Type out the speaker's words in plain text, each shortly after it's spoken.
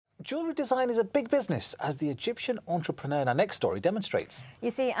Jewellery design is a big business, as the Egyptian entrepreneur in our next story demonstrates. You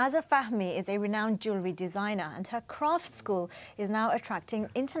see, Azza Fahmy is a renowned jewellery designer, and her craft school is now attracting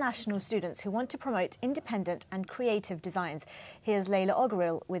international students who want to promote independent and creative designs. Here's Layla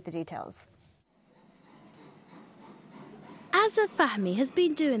Ogoril with the details. Azza Fahmy has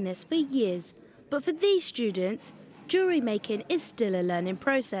been doing this for years, but for these students, jewellery making is still a learning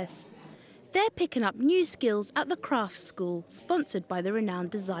process. They're picking up new skills at the craft school sponsored by the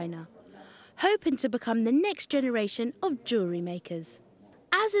renowned designer, hoping to become the next generation of jewellery makers.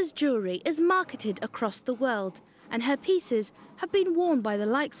 Azza's jewellery is marketed across the world, and her pieces have been worn by the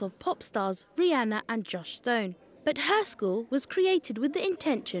likes of pop stars Rihanna and Josh Stone. But her school was created with the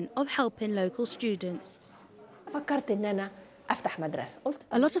intention of helping local students.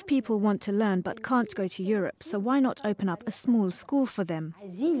 A lot of people want to learn but can't go to Europe, so why not open up a small school for them?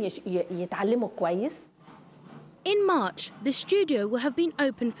 In March, the studio will have been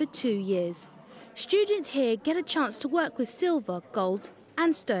open for 2 years. Students here get a chance to work with silver, gold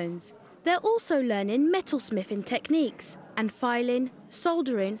and stones. They're also learning metalsmithing techniques and filing,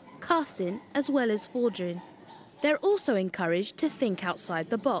 soldering, casting as well as forging. They're also encouraged to think outside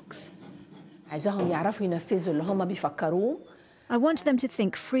the box. I want them to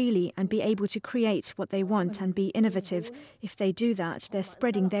think freely and be able to create what they want and be innovative. If they do that, they're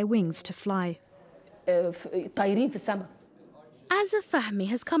spreading their wings to fly. Azza Fahmy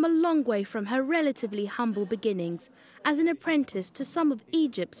has come a long way from her relatively humble beginnings as an apprentice to some of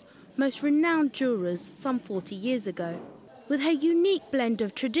Egypt's most renowned jewellers some 40 years ago. With her unique blend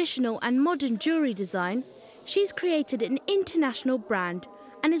of traditional and modern jewellery design, she's created an international brand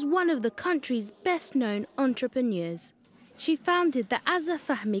and is one of the country's best-known entrepreneurs. She founded the Azza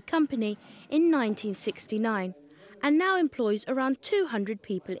Fahmy company in 1969 and now employs around 200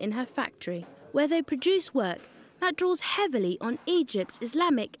 people in her factory, where they produce work that draws heavily on Egypt's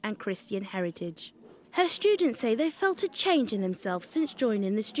Islamic and Christian heritage. Her students say they felt a change in themselves since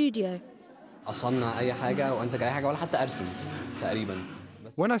joining the studio.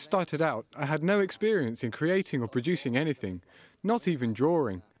 When I started out, I had no experience in creating or producing anything, not even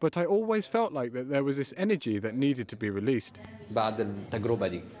drawing, but I always felt like that there was this energy that needed to be released.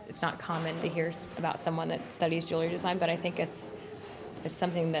 It's not common to hear about someone that studies jewelry design, but I think it's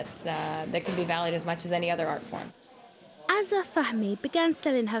something that can be valued as much as any other art form. Azza Fahmy began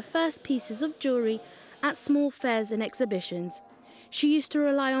selling her first pieces of jewellery at small fairs and exhibitions. She used to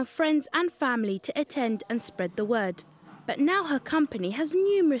rely on friends and family to attend and spread the word. But now her company has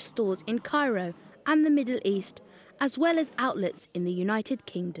numerous stores in Cairo and the Middle East, as well as outlets in the United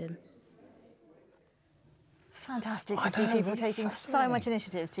Kingdom. Fantastic to see people taking so much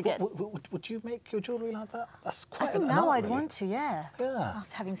initiative to get... Would you make your jewellery like that? That's quite I think an now art, I'd really. want to, yeah. Yeah.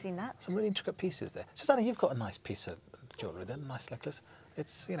 After having seen that. Some really intricate pieces there. Susanna, you've got a nice piece of jewellery there, a nice necklace.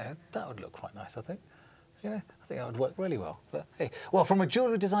 It's, you know, that would look quite nice, I think. You know, I think that would work really well. But hey, well, from a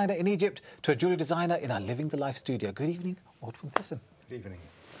jewellery designer in Egypt to a jewellery designer in our Living the Life studio. Good evening, Audwin Pessim. Good evening.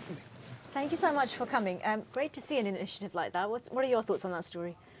 Thank you so much for coming. Great to see an initiative like that. What are your thoughts on that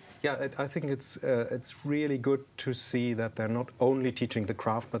story? Yeah, I think it's really good to see that they're not only teaching the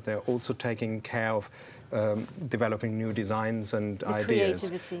craft, but they're also taking care of developing new designs and the ideas.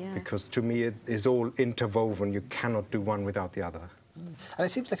 Creativity, yeah. Because to me it is all interwoven. You cannot do one without the other. And it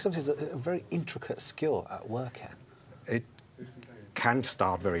seems like sometimes it's a very intricate skill at work here. It can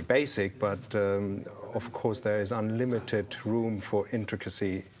start very basic, but of course there is unlimited room for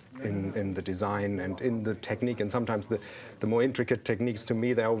intricacy in the design and in the technique. And sometimes the more intricate techniques, to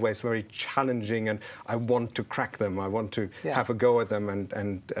me, they're always very challenging, and I want to crack them. I want to have a go at them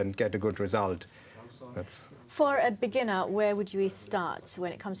and get a good result. That's... For a beginner, where would you start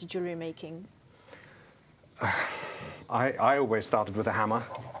when it comes to jewellery making? I always started with a hammer,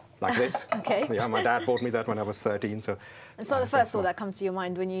 like this. Okay. Yeah, my dad bought me that when I was 13, so... It's not the first thought that comes to your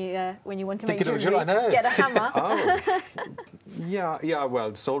mind when you want to make jewellery. I know. Get a hammer. Oh. Yeah,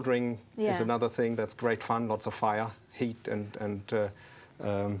 well, soldering is another thing that's great fun, lots of fire, heat and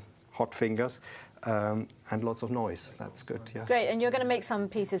hot fingers, and lots of noise. That's good, yeah. Great, and you're going to make some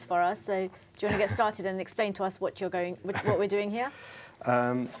pieces for us, so do you want to get started and explain to us what we're doing here?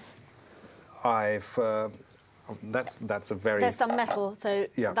 That's a very... There's some metal, so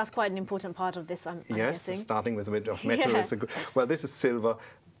that's quite an important part of this, I'm guessing. Yes, starting with a bit of metal is a good... Well, this is silver,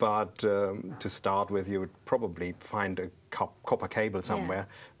 but to start with, you would probably find a copper cable somewhere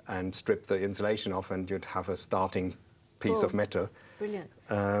and strip the insulation off, and you'd have a starting piece of metal. Brilliant.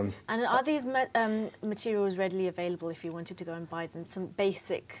 And are these materials readily available if you wanted to go and buy them? Some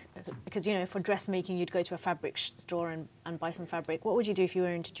basic... Because, you know, for dressmaking, you'd go to a fabric store and buy some fabric. What would you do if you were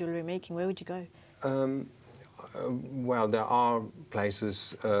into jewellery making? Where would you go? Well, there are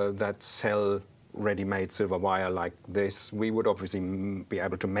places that sell ready-made silver wire like this. We would obviously be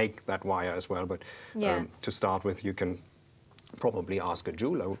able to make that wire as well, but to start with, you can probably ask a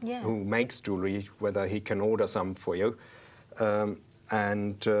jeweler who makes jewellery whether he can order some for you.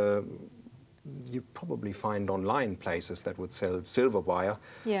 And you probably find online places that would sell silver wire.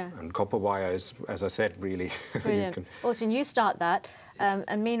 Yeah. And copper wire is, as I said, really... Brilliant. Orson, you start that.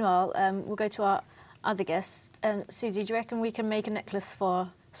 And meanwhile, we'll go to our other guest. Susie, do you reckon we can make a necklace for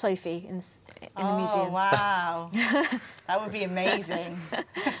Sophie in the museum? Oh, wow. That would be amazing.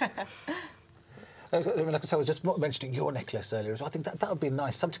 Like I said, I was just mentioning your necklace earlier. I think that would be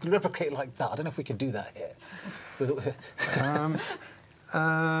nice, something to replicate like that. I don't know if we can do that here.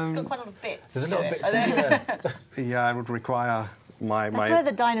 It's got quite a lot of bits. There's a lot of bits in here. Yeah, I would require my That's where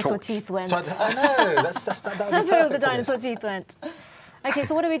the dinosaur teeth went. So I know, that's where all the dinosaur teeth went. OK,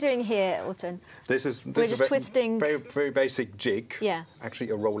 so what are we doing here, Orton? This is We're just twisting... Very, very basic jig. Yeah. Actually,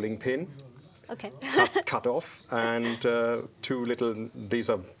 a rolling pin. OK. cut off, and two little... These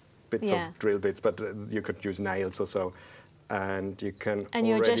are bits of drill bits, but you could use nails or so. And you can And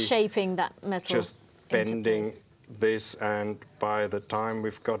you're just shaping that metal. Just bending this, and by the time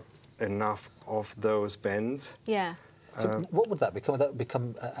we've got enough of those bends... Yeah. So what would that become? Would that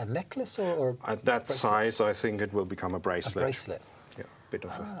become a necklace or at that size, I think it will become a bracelet. A bracelet. Yeah, a bit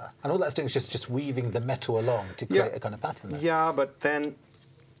of a... And all that's doing is just weaving the metal along to create a kind of pattern there. Yeah, but then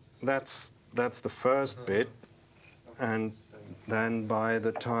that's the first bit, and then by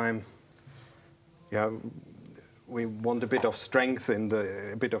the time, we want a bit of strength in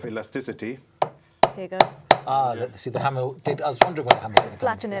a bit of elasticity. Here goes. See, the hammer did... I was wondering what the hammer's going to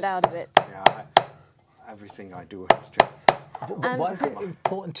flatten it out a bit. Yeah, everything I do has to... Why is it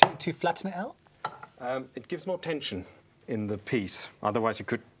important to flatten it out? It gives more tension in the piece. Otherwise, you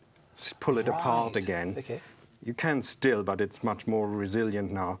could pull it apart again. Okay. You can still, but it's much more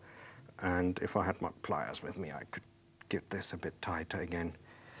resilient now. And if I had my pliers with me, I could get this a bit tighter again.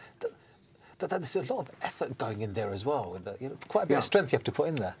 There's a lot of effort going in there as well. Quite a bit of strength you have to put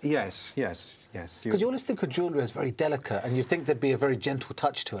in there. Yes. Because you always think of jewellery as very delicate, and you think there'd be a very gentle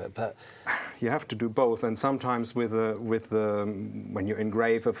touch to it, but... You have to do both, and sometimes when you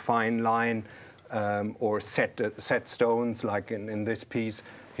engrave a fine line or set stones, like in this piece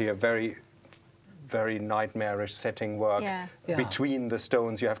here, very, very nightmarish setting work. Yeah. Between the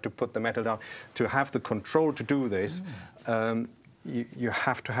stones, you have to put the metal down. To have the control to do this, you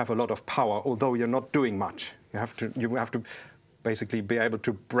have to have a lot of power, although you're not doing much. You have to basically be able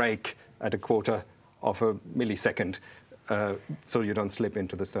to break at a quarter of a millisecond, so you don't slip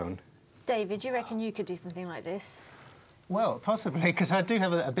into the stone. David, do you reckon you could do something like this? Well, possibly, because I do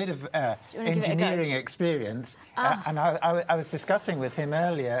have a bit of engineering experience. And I was discussing with him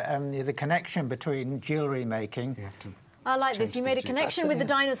earlier the connection between jewellery making. I like this. You made a connection with the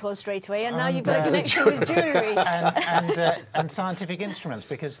dinosaurs straight away, and now you've got a connection with jewellery. and scientific instruments,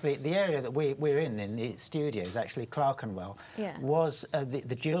 because the area that we're in the studio is actually Clerkenwell, was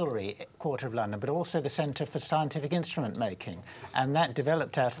the jewellery quarter of London, but also the Centre for Scientific Instrument Making, and that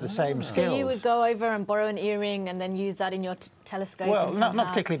developed out of the same skills. So you would go over and borrow an earring and then use that in your telescope? Well, not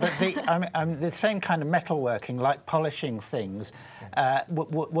particularly, but the same kind of metalworking, like polishing things,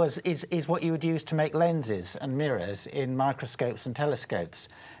 is what you would use to make lenses and mirrors in microscopes and telescopes.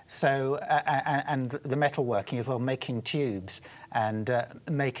 So, and the metalworking as well, making tubes and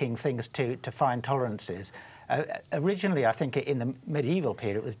making things to fine tolerances. Originally, I think in the medieval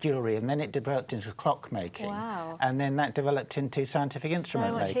period, it was jewellery, and then it developed into clock making. Wow. And then that developed into scientific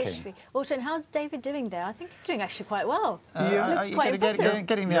instrument making. So much history. Orton, how's David doing there? I think he's doing actually quite well. Yeah, looks quite impressive.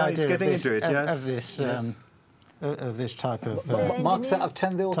 Getting the idea getting into it, of this type of marks out of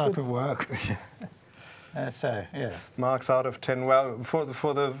 10 the type of work. So, yes. Marks out of 10. Well, for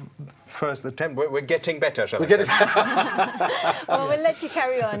the first attempt, we're getting better, shall we? Well, we'll let you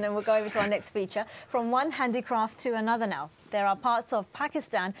carry on, and we'll go over to our next feature. From one handicraft to another now. There are parts of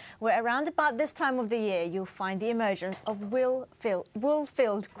Pakistan where around about this time of the year you'll find the emergence of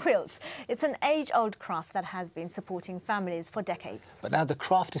wool-filled quilts. It's an age-old craft that has been supporting families for decades. But now the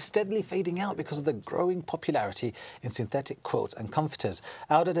craft is steadily fading out because of the growing popularity in synthetic quilts and comforters.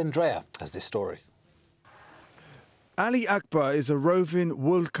 Audad Andrea has this story. Ali Akbar is a roving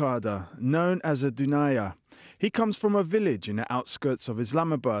wool carder known as a Dunaya. He comes from a village in the outskirts of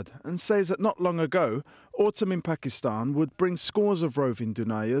Islamabad and says that not long ago, autumn in Pakistan would bring scores of roving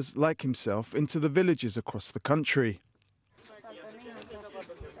Dunayas like himself into the villages across the country.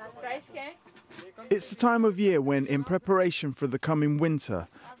 It's the time of year when, in preparation for the coming winter,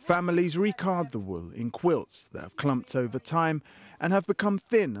 families recard the wool in quilts that have clumped over time and have become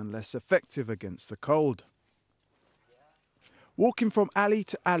thin and less effective against the cold. Walking from alley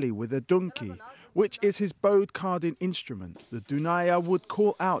to alley with a donkey, which is his bowed carding instrument, the Dunaya would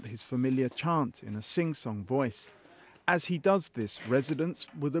call out his familiar chant in a sing-song voice. As he does this, residents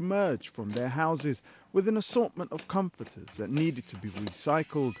would emerge from their houses with an assortment of comforters that needed to be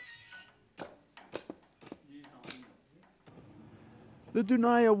recycled. The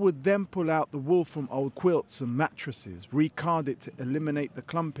Dunaya would then pull out the wool from old quilts and mattresses, recard it to eliminate the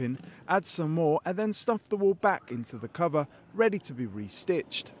clumping, add some more, and then stuff the wool back into the cover, ready to be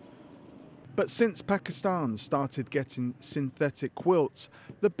restitched. But since Pakistan started getting synthetic quilts,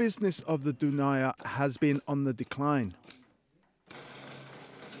 the business of the Dunaya has been on the decline.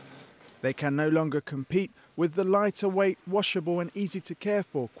 They can no longer compete with the lighter weight, washable and easy to care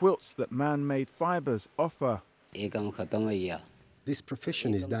for quilts that man-made fibres offer. This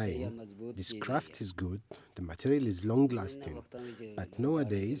profession is dying. This craft is good, the material is long-lasting, but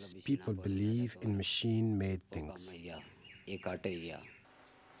nowadays people believe in machine-made things.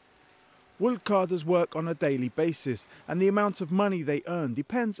 Wool carders work on a daily basis, and the amount of money they earn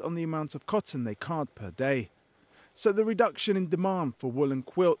depends on the amount of cotton they card per day. So the reduction in demand for woolen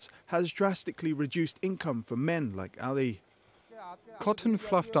quilts has drastically reduced income for men like Ali. Cotton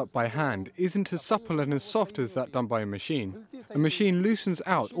fluffed up by hand isn't as supple and as soft as that done by a machine. A machine loosens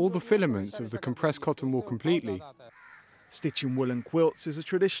out all the filaments of the compressed cotton wool completely. Stitching woolen quilts is a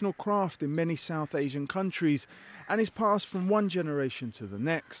traditional craft in many South Asian countries and is passed from one generation to the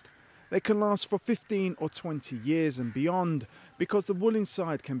next. They can last for 15 or 20 years and beyond because the wool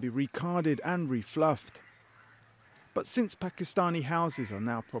inside can be recarded and refluffed. But since Pakistani houses are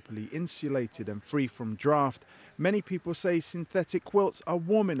now properly insulated and free from draft, many people say synthetic quilts are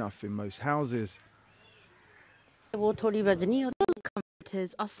warm enough in most houses. Wool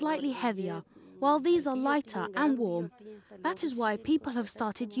comforters are slightly heavier, while these are lighter and warm. That is why people have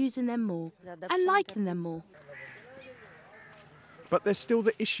started using them more and liking them more. But there's still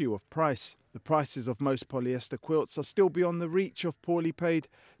the issue of price. The prices of most polyester quilts are still beyond the reach of poorly paid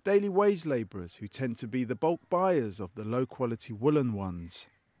daily wage labourers who tend to be the bulk buyers of the low-quality woolen ones.